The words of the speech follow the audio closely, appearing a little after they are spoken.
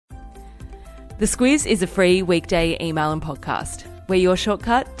The Squiz is a free weekday email and podcast. We're your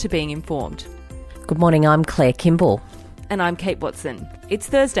shortcut to being informed. Good morning, I'm Claire Kimball. And I'm Kate Watson. It's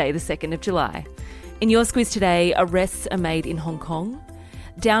Thursday, the 2nd of July. In your Squiz today, arrests are made in Hong Kong,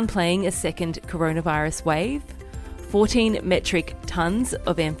 downplaying a second coronavirus wave, 14 metric tonnes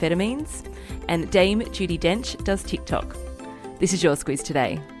of amphetamines, and Dame Judi Dench does TikTok. This is your Squiz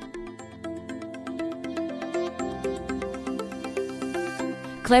today.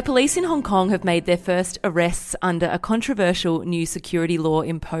 Claire, police in Hong Kong have made their first arrests under a controversial new security law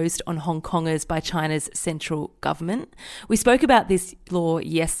imposed on Hong Kongers by China's central government. We spoke about this law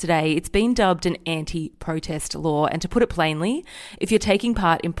yesterday. It's been dubbed an anti-protest law, and to put it plainly, if you're taking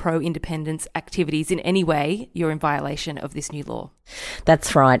part in pro-independence activities in any way, you're in violation of this new law.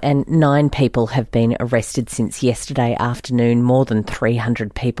 That's right, and 9 people have been arrested since yesterday afternoon. More than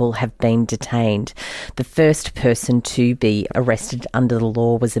 300 people have been detained. The first person to be arrested under the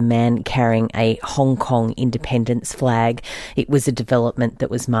law was a man carrying a Hong Kong independence flag. It was a development that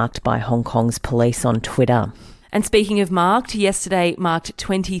was marked by Hong Kong's police on Twitter. And speaking of marked, yesterday marked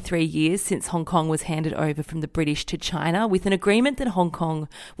 23 years since Hong Kong was handed over from the British to China, with an agreement that Hong Kong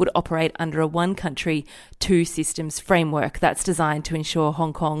would operate under a one country, two systems framework that's designed to ensure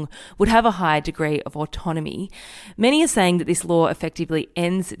Hong Kong would have a high degree of autonomy. Many are saying that this law effectively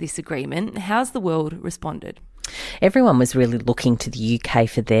ends this agreement. How's the world responded? Everyone was really looking to the UK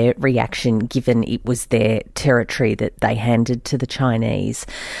for their reaction, given it was their territory that they handed to the Chinese.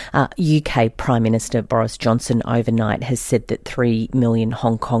 UK Prime Minister Boris Johnson overnight has said that 3 million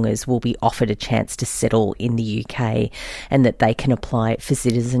Hong Kongers will be offered a chance to settle in the UK and that they can apply for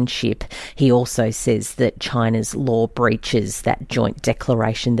citizenship. He also says that China's law breaches that joint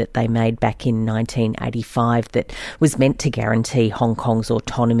declaration that they made back in 1985 that was meant to guarantee Hong Kong's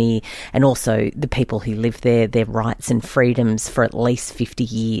autonomy and also the people who live there, their rights and freedoms for at least 50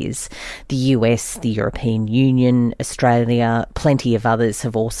 years. The US, the European Union, Australia, plenty of others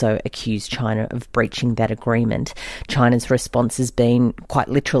have also accused China of breaching that agreement. China's response has been quite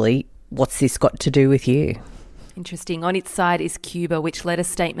literally, what's this got to do with you? Interesting. On its side is Cuba, which led a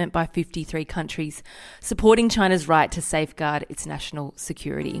statement by 53 countries supporting China's right to safeguard its national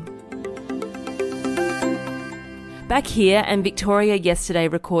security. Back here, and Victoria yesterday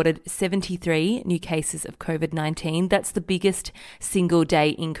recorded 73 new cases of COVID-19. That's the biggest single-day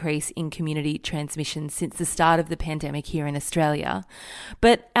increase in community transmission since the start of the pandemic here in Australia.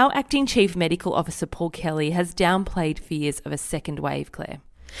 But our acting Chief Medical Officer Paul Kelly has downplayed fears of a second wave, Claire.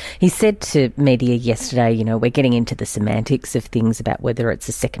 He said to media yesterday, we're getting into the semantics of things about whether it's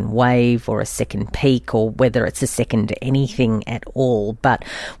a second wave or a second peak or whether it's a second anything at all. But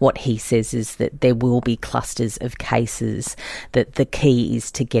what he says is that there will be clusters of cases, that the key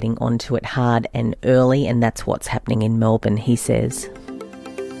is to getting onto it hard and early, and that's what's happening in Melbourne, he says.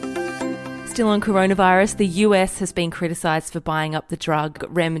 Still on coronavirus, the US has been criticised for buying up the drug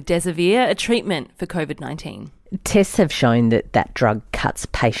remdesivir, a treatment for COVID-19. Tests have shown that that drug cuts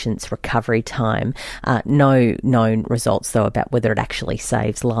patients' recovery time. No known results, though, about whether it actually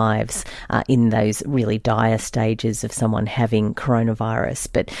saves lives in those really dire stages of someone having coronavirus.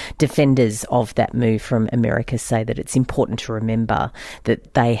 But defenders of that move from America say that it's important to remember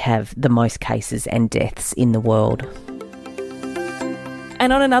that they have the most cases and deaths in the world.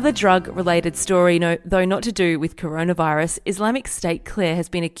 And on another drug-related story, though not to do with coronavirus, Islamic State, Claire, has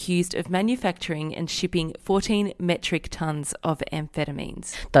been accused of manufacturing and shipping 14 metric tonnes of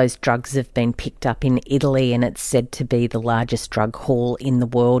amphetamines. Those drugs have been picked up in Italy, and it's said to be the largest drug haul in the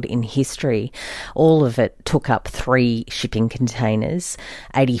world in history. All of it took up 3 shipping containers,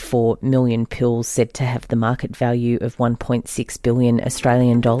 84 million pills said to have the market value of 1.6 billion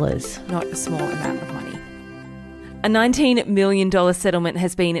Australian dollars. Not a small amount of money. A $19 million settlement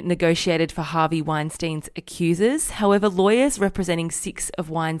has been negotiated for Harvey Weinstein's accusers. However, lawyers representing 6 of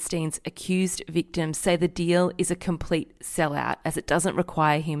Weinstein's accused victims say the deal is a complete sellout, as it doesn't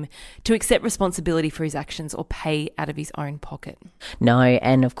require him to accept responsibility for his actions or pay out of his own pocket. No,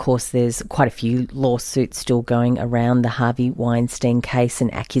 and of course there's quite a few lawsuits still going around the Harvey Weinstein case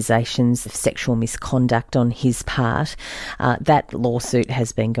and accusations of sexual misconduct on his part. That lawsuit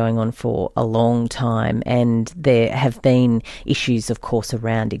has been going on for a long time, and there have been issues, of course,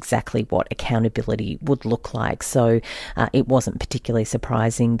 around exactly what accountability would look like. So it wasn't particularly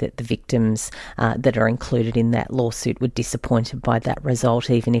surprising that the victims that are included in that lawsuit were disappointed by that result,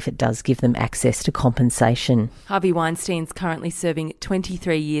 even if it does give them access to compensation. Harvey Weinstein's currently serving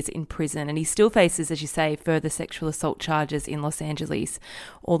 23 years in prison, and he still faces, as you say, further sexual assault charges in Los Angeles,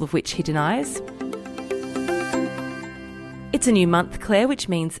 all of which he denies. It's a new month, Claire, which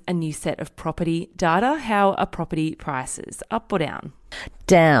means a new set of property data. How are property prices, up or down?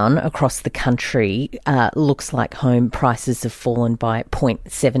 Down across the country, looks like home prices have fallen by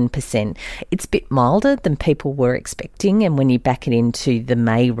 0.7%. It's a bit milder than people were expecting, and when you back it into the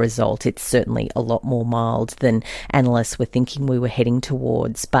May result, it's certainly a lot more mild than analysts were thinking we were heading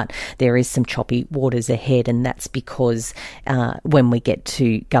towards. But there is some choppy waters ahead, and that's because when we get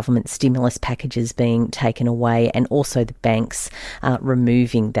to government stimulus packages being taken away and also the banks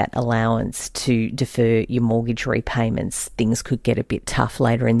removing that allowance to defer your mortgage repayments, things could get a bit tough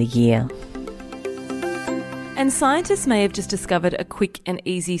later in the year. And scientists may have just discovered a quick and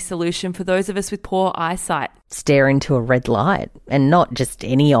easy solution for those of us with poor eyesight. Stare into a red light, and not just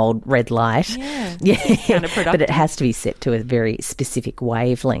any old red light. Yeah. But it has to be set to a very specific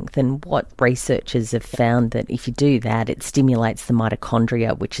wavelength. And what researchers have found that if you do that, it stimulates the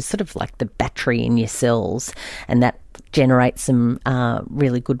mitochondria, which is sort of like the battery in your cells, and that generates some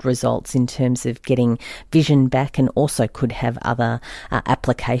really good results in terms of getting vision back, and also could have other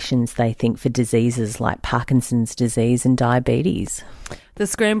applications, they think, for diseases like Parkinson's disease and diabetes. The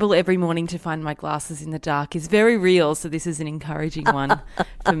scramble every morning to find my glasses in the dark is very real, so this is an encouraging one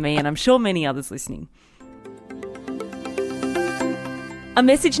for me, and I'm sure many others listening. A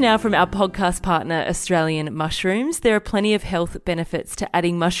message now from our podcast partner, Australian Mushrooms. There are plenty of health benefits to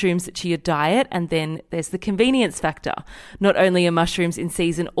adding mushrooms to your diet, and then there's the convenience factor. Not only are mushrooms in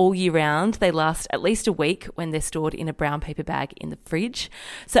season all year round, they last at least a week when they're stored in a brown paper bag in the fridge.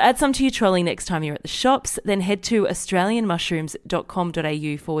 So add some to your trolley next time you're at the shops, then head to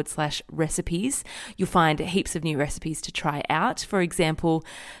australianmushrooms.com.au/recipes. You'll find heaps of new recipes to try out. For example,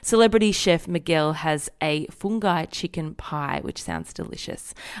 celebrity chef Miguel has a fungi chicken pie, which sounds delicious.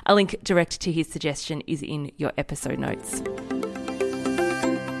 A link direct to his suggestion is in your episode notes.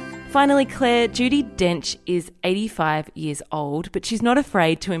 Finally, Dame Judi Dench is 85 years old, but she's not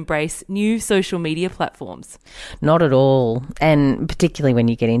afraid to embrace new social media platforms. Not at all. And particularly when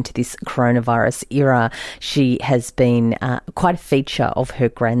you get into this coronavirus era, she has been quite a feature of her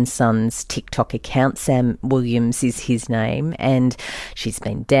grandson's TikTok account. Sam Williams is his name. And she's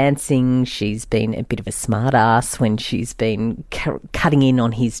been dancing. She's been a bit of a smart ass when she's been cutting in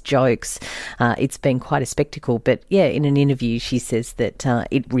on his jokes. It's been quite a spectacle. But yeah, in an interview, she says that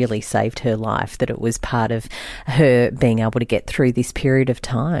it really saved her life, that it was part of her being able to get through this period of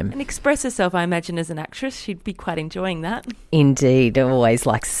time. And express herself, I imagine, as an actress. She'd be quite enjoying that. Indeed. Always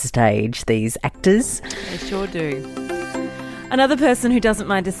likes to stage, these actors. They sure do. Another person who doesn't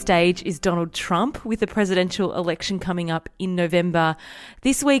mind a stage is Donald Trump, with the presidential election coming up in November.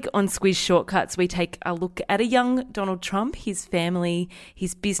 This week on Squiz Shortcuts, we take a look at a young Donald Trump, his family,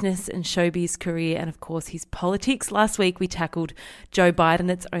 his business and showbiz career, and of course his politics. Last week we tackled Joe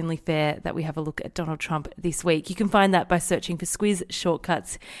Biden. It's only fair that we have a look at Donald Trump this week. You can find that by searching for Squiz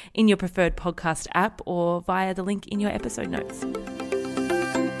Shortcuts in your preferred podcast app or via the link in your episode notes.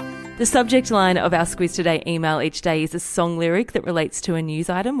 The subject line of our Squiz Today email each day is a song lyric that relates to a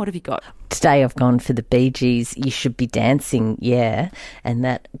news item. What have you got? Today I've gone for the Bee Gees, You Should Be Dancing, Yeah. And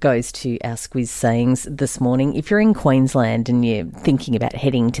that goes to our Squiz sayings this morning. If you're in Queensland and you're thinking about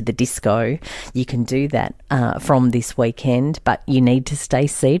heading to the disco, you can do that from this weekend, but you need to stay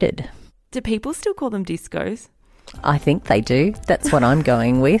seated. Do people still call them discos? I think they do. That's what I'm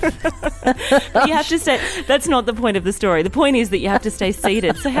going with. But you have to stay. That's not the point of the story. The point is that you have to stay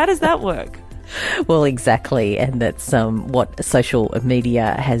seated. So how does that work? Well, exactly. And that's what social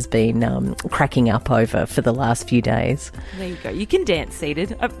media has been cracking up over for the last few days. There you go. You can dance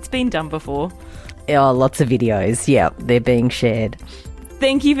seated. It's been done before. Oh, lots of videos. Yeah, they're being shared.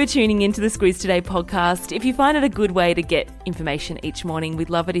 Thank you for tuning into the Squiz Today podcast. If you find it a good way to get information each morning,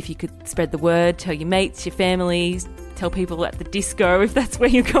 we'd love it if you could spread the word, tell your mates, your families, tell people at the disco if that's where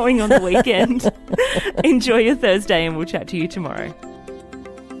you're going on the weekend. Enjoy your Thursday and we'll chat to you tomorrow.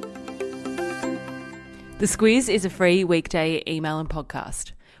 The Squiz is a free weekday email and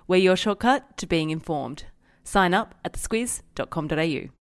podcast. We're your shortcut to being informed. Sign up at thesquiz.com.au.